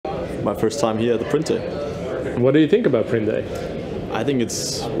my first time here at the Print Day. What do you think about Print Day? I think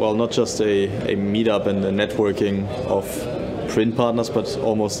it's, well, not just a meetup and a networking of print partners, but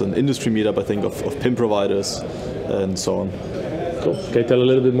almost an industry meetup, I think, of PIM providers and so on. Cool. Can you tell a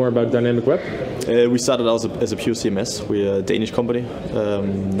little bit more about Dynamicweb? We started out as a pure CMS. We're a Danish company.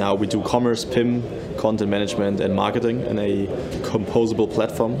 Now we do commerce, PIM, content management and marketing in a composable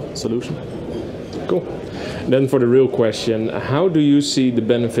platform solution. Cool. Then for the real question, how do you see the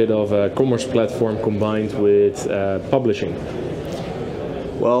benefit of a commerce platform combined with publishing?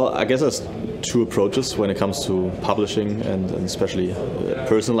 Well, I guess there's two approaches when it comes to publishing and especially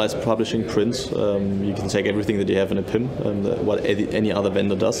personalized publishing, print. You can take everything that you have in a PIM, what any other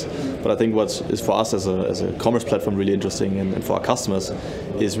vendor does. But I think what is for us as a commerce platform really interesting and for our customers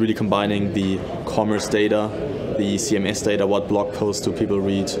is really combining the commerce data, the CMS data, what blog posts do people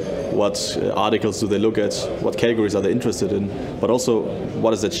read, what articles do they look at, what categories are they interested in, but also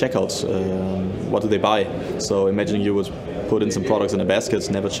what is their checkout, what do they buy. So imagine you would put in some products in a basket,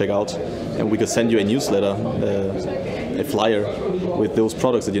 never check out, and we could send you a newsletter, a flyer with those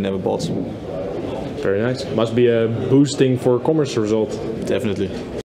products that you never bought. Very nice. Must be a boosting for commerce result. Definitely.